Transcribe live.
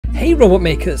Hey robot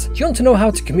makers, do you want to know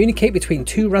how to communicate between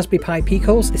two Raspberry Pi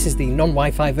Picos? This is the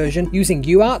non-Wi-Fi version using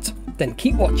UART? Then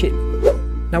keep watching.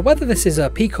 Now whether this is a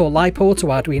Pico LiPo to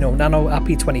Arduino Nano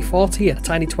RP2040, a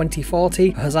Tiny 2040,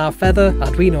 Huzzar Feather,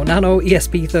 Arduino Nano,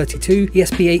 ESP32,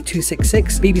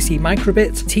 ESP8266, BBC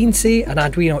Microbit, Teensy, an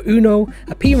Arduino Uno,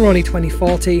 a Pimoroni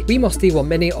 2040, Wemos D1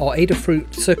 Mini or Adafruit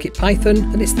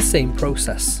CircuitPython, then it's the same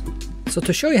process. So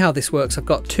to show you how this works, I've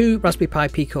got two Raspberry Pi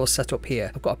Picos set up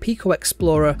here. I've got a Pico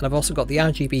Explorer and I've also got the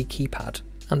RGB keypad.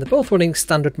 And they're both running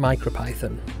standard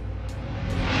MicroPython.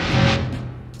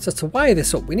 So to wire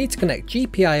this up, we need to connect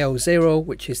GPIO 0,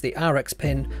 which is the RX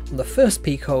pin on the first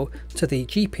Pico, to the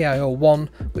GPIO 1,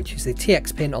 which is the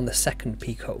TX pin on the second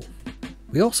Pico.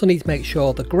 We also need to make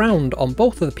sure the ground on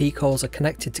both of the Picos are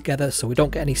connected together so we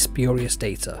don't get any spurious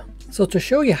data. So to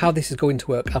show you how this is going to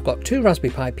work, I've got two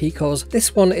Raspberry Pi Picos.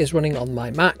 This one is running on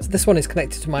my Mac. This one is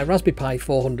connected to my Raspberry Pi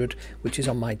 400, which is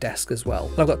on my desk as well.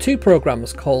 And I've got two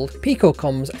programs called Pico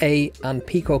Comms A and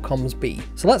Pico Comms B.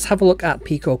 So let's have a look at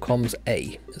Pico Comms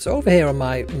A. So over here on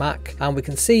my Mac, and we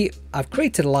can see I've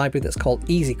created a library that's called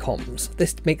Easy Comms.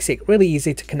 This makes it really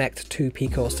easy to connect two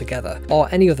Picos together, or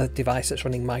any other device that's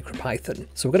running MicroPython.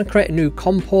 So we're going to create a new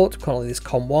COM port, calling this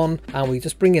COM1, and we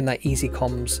just bring in that Easy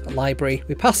Comms library.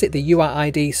 We pass it the UART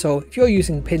ID, so if you're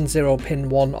using pin 0, pin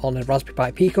 1 on a Raspberry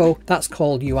Pi Pico, that's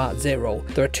called UART 0.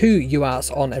 There are two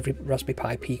UARTs on every Raspberry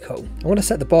Pi Pico. I want to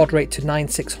set the baud rate to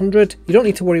 9600. You don't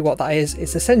need to worry what that is.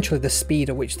 It's essentially the speed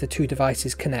at which the two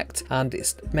devices connect, and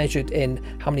it's measured in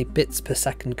how many bits per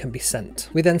second can be sent.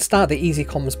 We then start the Easy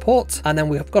Comms port, and then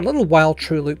we've got a little while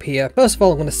true loop here. First of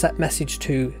all, I'm going to set message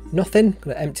to nothing. I'm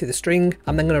going to empty the string.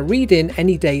 I'm then going to read in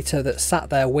any data that's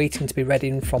sat there waiting to be read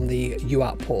in from the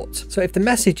UART port. So if the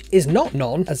message is not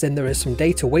none, as in there is some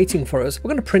data waiting for us, we're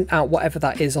going to print out whatever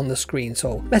that is on the screen.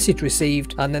 So message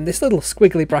received, and then this little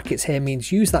squiggly brackets here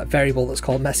means use that variable that's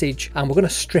called message, and we're going to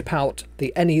strip out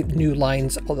any new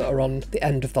lines that are on the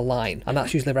end of the line, and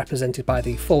that's usually represented by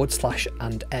the /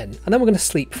 and n. And then we're going to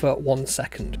sleep for 1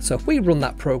 second. So if we run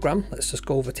that program, let's just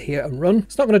go over to here and run.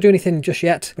 It's not going to do anything just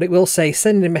yet, but it will say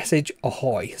send a message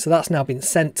ahoy. So that's now been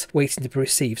sent, waiting to be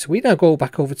received. So we now go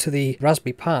back over to the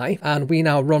Raspberry Pi and we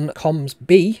now run comms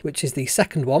B, which is the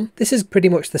second one. This is pretty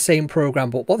much the same program,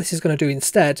 but what this is going to do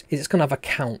instead is it's going to have a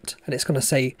count, and it's going to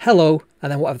say hello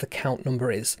and then whatever the count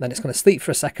number is. Then it's going to sleep for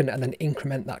a second and then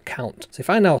increment that count. So if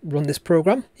I now run this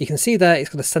program, you can see there it's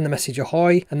going to send the message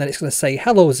ahoy, and then it's going to say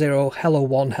hello 0, hello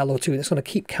 1, hello 2, and it's going to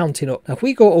keep counting up. Now if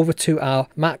we go over to our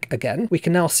Mac again, we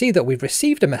can now see that we've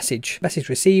received a message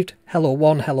received, hello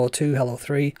 1, hello 2, hello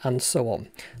 3, and so on.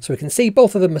 So we can see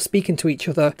both of them are speaking to each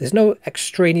other. There's no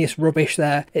extraneous rubbish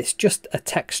there. It's just a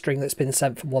text string that's been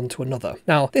sent from one to another.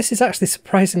 Now this is actually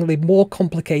surprisingly more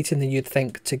complicated than you'd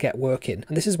think to get working,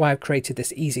 and this is why I've created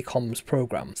this Easy Comms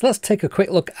program. So let's take a quick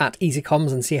look at Easy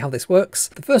Comms and see how this works.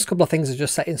 The first couple of things are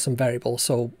just setting some variables.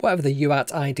 So whatever the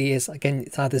UART ID is, again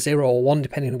it's either 0 or 1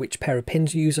 depending on which pair of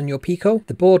pins you use on your Pico.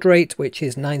 The baud rate, which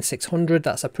is 9600,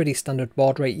 that's a pretty standard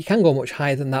baud rate. You can go much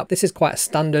higher than that. This is quite a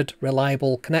standard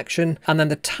reliable connection. And then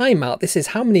the timeout, this is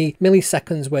how many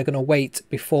milliseconds we're going to wait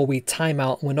before we time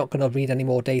out and we're not going to read any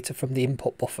more data from the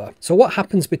input buffer. So what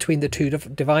happens between the two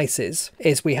devices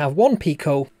is we have one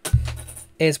Pico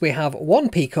and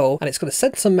it's going to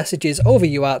send some messages over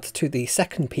UART to the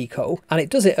second Pico, and it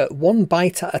does it at 1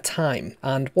 byte at a time.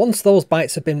 And once those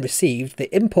bytes have been received,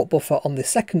 the input buffer on the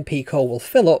second Pico will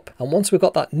fill up, and once we've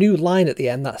got that new line at the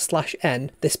end, that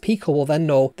 /n, this Pico will then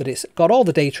know that it's got all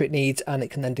the data it needs and it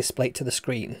can then display it to the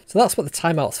screen. So that's what the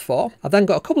timeout's for. I've then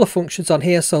got a couple of functions on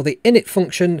here. So the init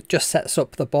function just sets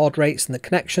up the baud rates and the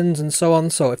connections and so on.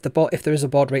 So if there is a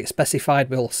baud rate specified,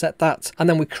 we'll set that. And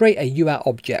then we create a UART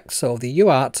object. So the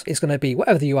UART is going to be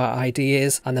whatever the UART ID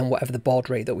is and then whatever the baud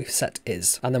rate that we've set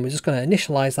is. And then we're just going to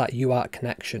initialize that UART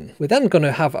connection. We're then going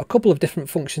to have a couple of different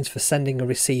functions for sending and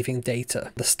receiving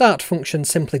data. The start function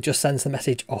simply just sends the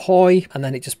message ahoy, and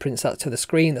then it just prints that to the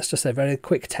screen. That's just a very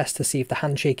quick test to see if the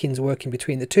handshaking is working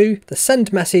between the two. The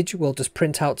send message will just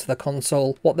print out to the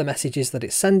console what the message is that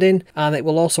it's sending, and it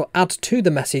will also add to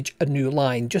the message a new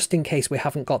line just in case we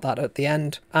haven't got that at the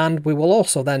end. And we will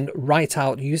also then write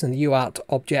out using the UART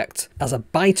object as a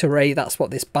byte array. That's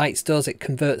what this bytes does. It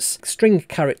converts string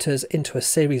characters into a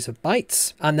series of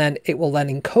bytes, and then it will then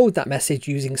encode that message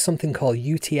using something called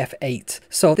UTF-8.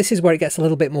 So this is where it gets a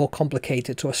little bit more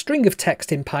complicated. So a string of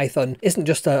text in Python isn't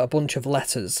just a bunch of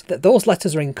letters. Those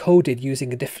letters are encoded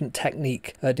using a different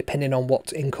technique depending on what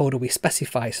encoder we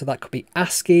specify. So that could be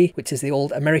ASCII, which is the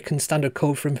old American Standard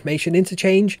Code for Information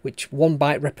Interchange, which 1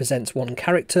 byte represents 1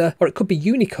 character, or it could be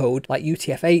Unicode like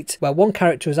UTF-8, where 1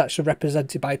 character is actually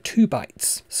represented by 2 bytes.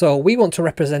 bytes. So we want to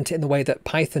represent it in the way that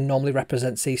Python normally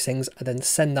represents these things and then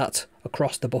send that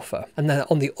across the buffer. And then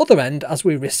on the other end, as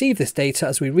we receive this data,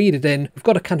 as we read it in, we've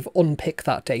got to kind of unpick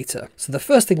that data. So the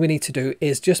first thing we need to do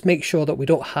is just make sure that we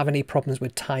don't have any problems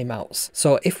with timeouts.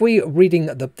 So if we're reading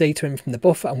the data in from the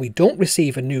buffer and we don't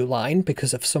receive a new line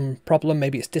because of some problem,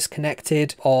 maybe it's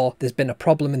disconnected or there's been a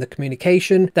problem in the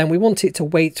communication, then we want it to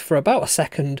wait for about a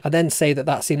second and then say that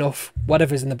that's enough.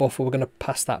 Whatever's in the buffer, we're going to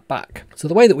pass that back. So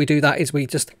the way that we do that is we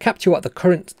just capture what the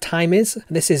current time is.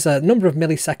 And this is a number of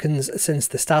milliseconds since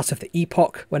the start of the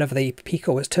epoch, whenever the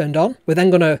Pico was turned on. We're then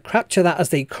going to capture that as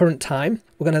the current time.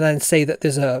 We're going to then say that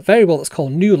there's a variable that's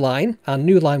called new line, and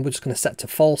new line we're just going to set to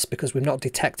false because we've not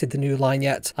detected the new line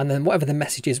yet. And then whatever the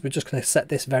message is, we're just going to set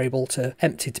this variable to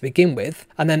empty to begin with.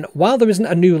 And then while there isn't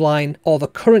a new line or the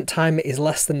current time is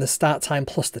less than the start time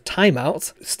plus the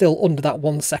timeout, still under that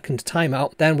 1 second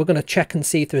timeout, then we're going to check and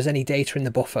see if there's any data in the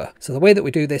buffer. So the way that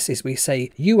we do this is we say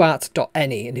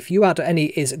UART.any, and if UART.any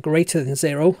is greater than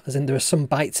 0, as in there are some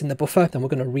bytes in the buffer, then we're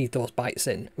going to read those bytes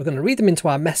in. We're going to read them into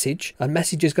our message, and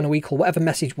message is going to equal whatever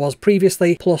message was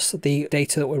previously plus the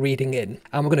data that we're reading in.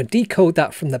 And we're going to decode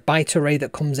that from the byte array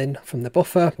that comes in from the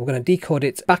buffer. We're going to decode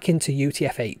it back into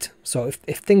UTF-8. So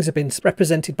if things have been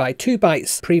represented by 2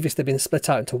 bytes, previously been split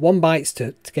out into 1 byte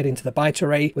to get into the byte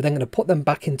array, we're then going to put them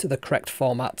back into the correct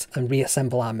format and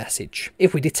reassemble our message.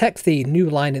 If we detect the new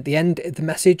line at the end of the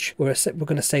message, we're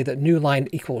going to say that new line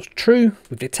equals true.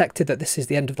 We've detected that this is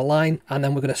the end of the line, and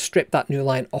then we're going to strip that new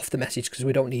line off the message because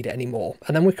we don't need it anymore.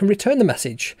 And then we can return the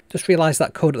message. Just realize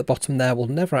that code at the bottom there will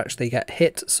never actually get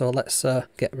hit, so let's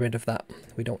get rid of that.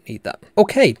 We don't need that.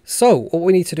 Okay, so what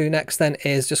we need to do next then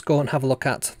is just go and have a look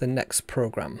at the next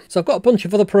program. So I've got a bunch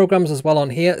of other programs as well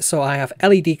on here. So I have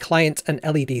LED client and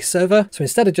LED server. So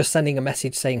instead of just sending a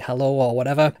message saying hello or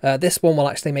whatever, this one will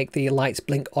actually make the lights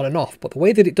blink on and off. But the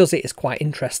way that it does it is quite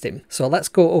interesting. So let's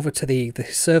go over to the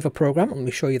server program. Let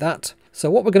me show you that. So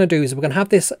what we're going to do is we're going to have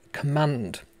this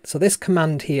command. So this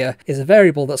command here is a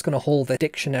variable that's going to hold the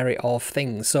dictionary of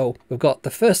things. So we've got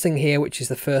the first thing here, which is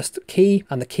the first key,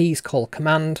 and the key is called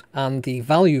command, and the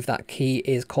value of that key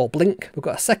is called blink. We've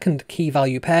got a second key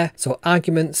value pair, so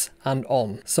arguments and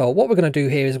on. So what we're going to do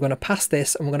here is we're going to pass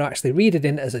this and we're going to actually read it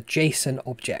in as a JSON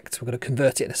object. We're going to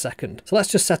convert it in a second. So let's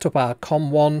just set up our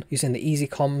com1 using the easy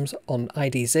comms on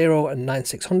ID 0 and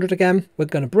 9600 again. We're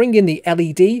going to bring in the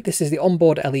LED. This is the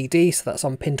onboard LED, so that's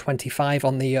on pin 25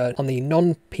 on the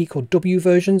non-Pico W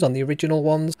versions, on the original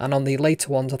ones, and on the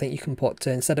later ones I think you can put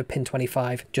instead of pin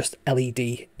 25 just LED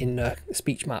in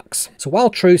speech marks. So while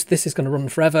true, this is going to run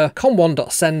forever.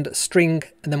 com1.send string,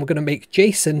 and then we're going to make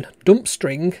JSON dump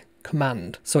string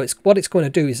command. So what it's going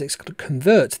to do is it's going to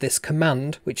convert this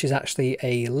command, which is actually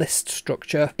a list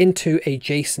structure, into a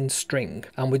JSON string.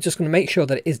 And we're just going to make sure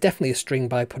that it is definitely a string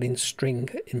by putting string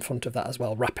in front of that as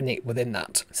well, wrapping it within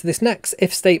that. So this next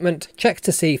if statement checks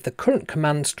to see if the current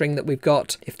command string that we've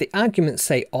got, if the arguments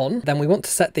say on, then we want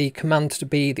to set the command to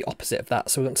be the opposite of that.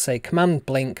 So we want to say command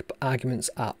blink, but arguments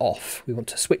are off. We want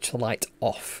to switch the light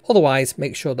off. Otherwise,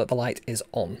 make sure that the light is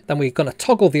on. Then we're going to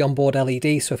toggle the onboard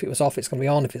LED. So if it was off, it's going to be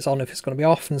on. If it's on, if it's going to be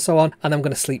off, and so on. And I'm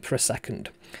going to sleep for a second.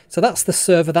 So that's the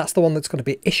server. That's the one that's going to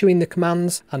be issuing the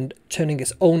commands and turning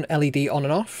its own LED on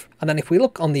and off. And then if we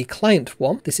look on the client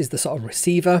one, this is the sort of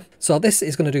receiver. So this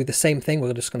is going to do the same thing.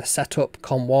 We're just going to set up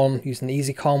com1 using the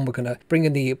easy com. We're going to bring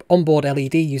in the onboard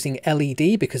LED using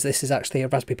LED because this is actually a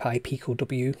Raspberry Pi Pico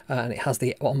W and it has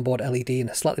the onboard LED in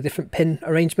a slightly different pin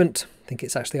arrangement. I think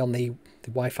it's actually on the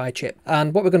Wi-Fi chip.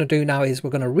 And what we're going to do now is we're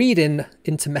going to read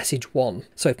into message 1.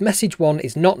 So if message 1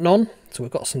 is not none, so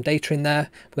we've got some data in there,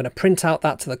 we're going to print out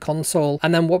that to the console.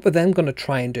 And then what we're then going to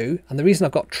try and do, and the reason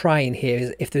I've got try in here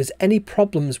is if there's any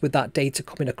problems with that data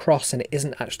coming across and it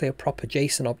isn't actually a proper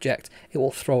JSON object, it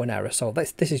will throw an error. So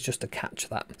this is just to catch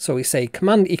that. So we say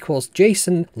command equals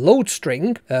JSON load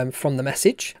string from the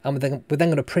message, and we're then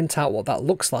going to print out what that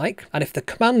looks like. And if the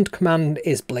command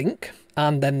is blink,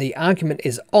 and then the argument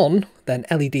is on, then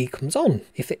LED comes on.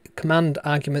 If the command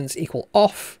arguments equal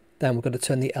off, then we're going to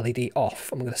turn the LED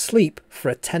off, and we're going to sleep for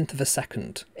 1/10 of a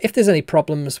second. If there's any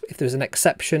problems, if there's an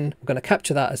exception, we're going to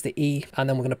capture that as the E, and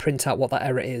then we're going to print out what that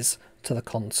error is to the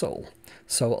console.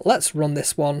 So let's run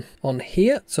this one on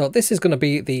here. So this is going to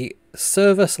be the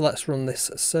server. So let's run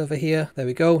this server here. There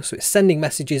we go. So it's sending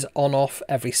messages on off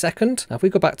every second. Now if we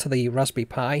go back to the Raspberry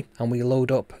Pi and we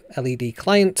load up LED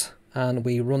client, and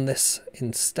we run this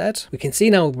instead, we can see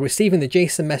now we're receiving the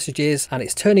JSON messages and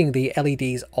it's turning the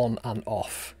LEDs on and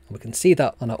off. And we can see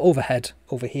that on our overhead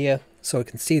over here. So we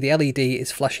can see the LED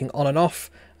is flashing on and off,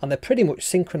 and they're pretty much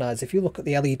synchronized. If you look at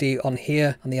the LED on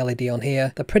here and the LED on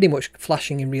here, they're pretty much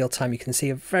flashing in real time. You can see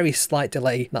a very slight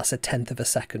delay, that's 1/10 of a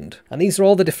second. And these are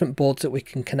all the different boards that we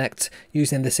can connect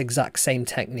using this exact same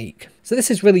technique. So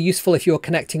this is really useful if you're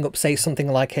connecting up, say, something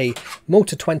like a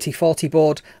Motor 2040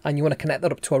 board and you want to connect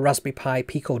that up to a Raspberry Pi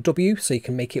Pico W so you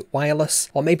can make it wireless.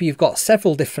 Or maybe you've got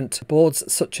several different boards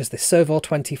such as the Servo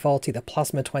 2040, the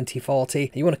Plasma 2040,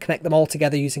 and you want to connect them all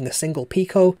together using a single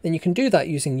Pico, then you can do that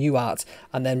using UART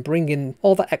and then bring in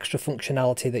all that extra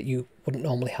functionality that you wouldn't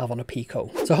normally have on a Pico.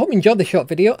 So I hope you enjoyed this short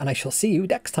video and I shall see you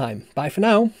next time. Bye for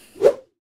now.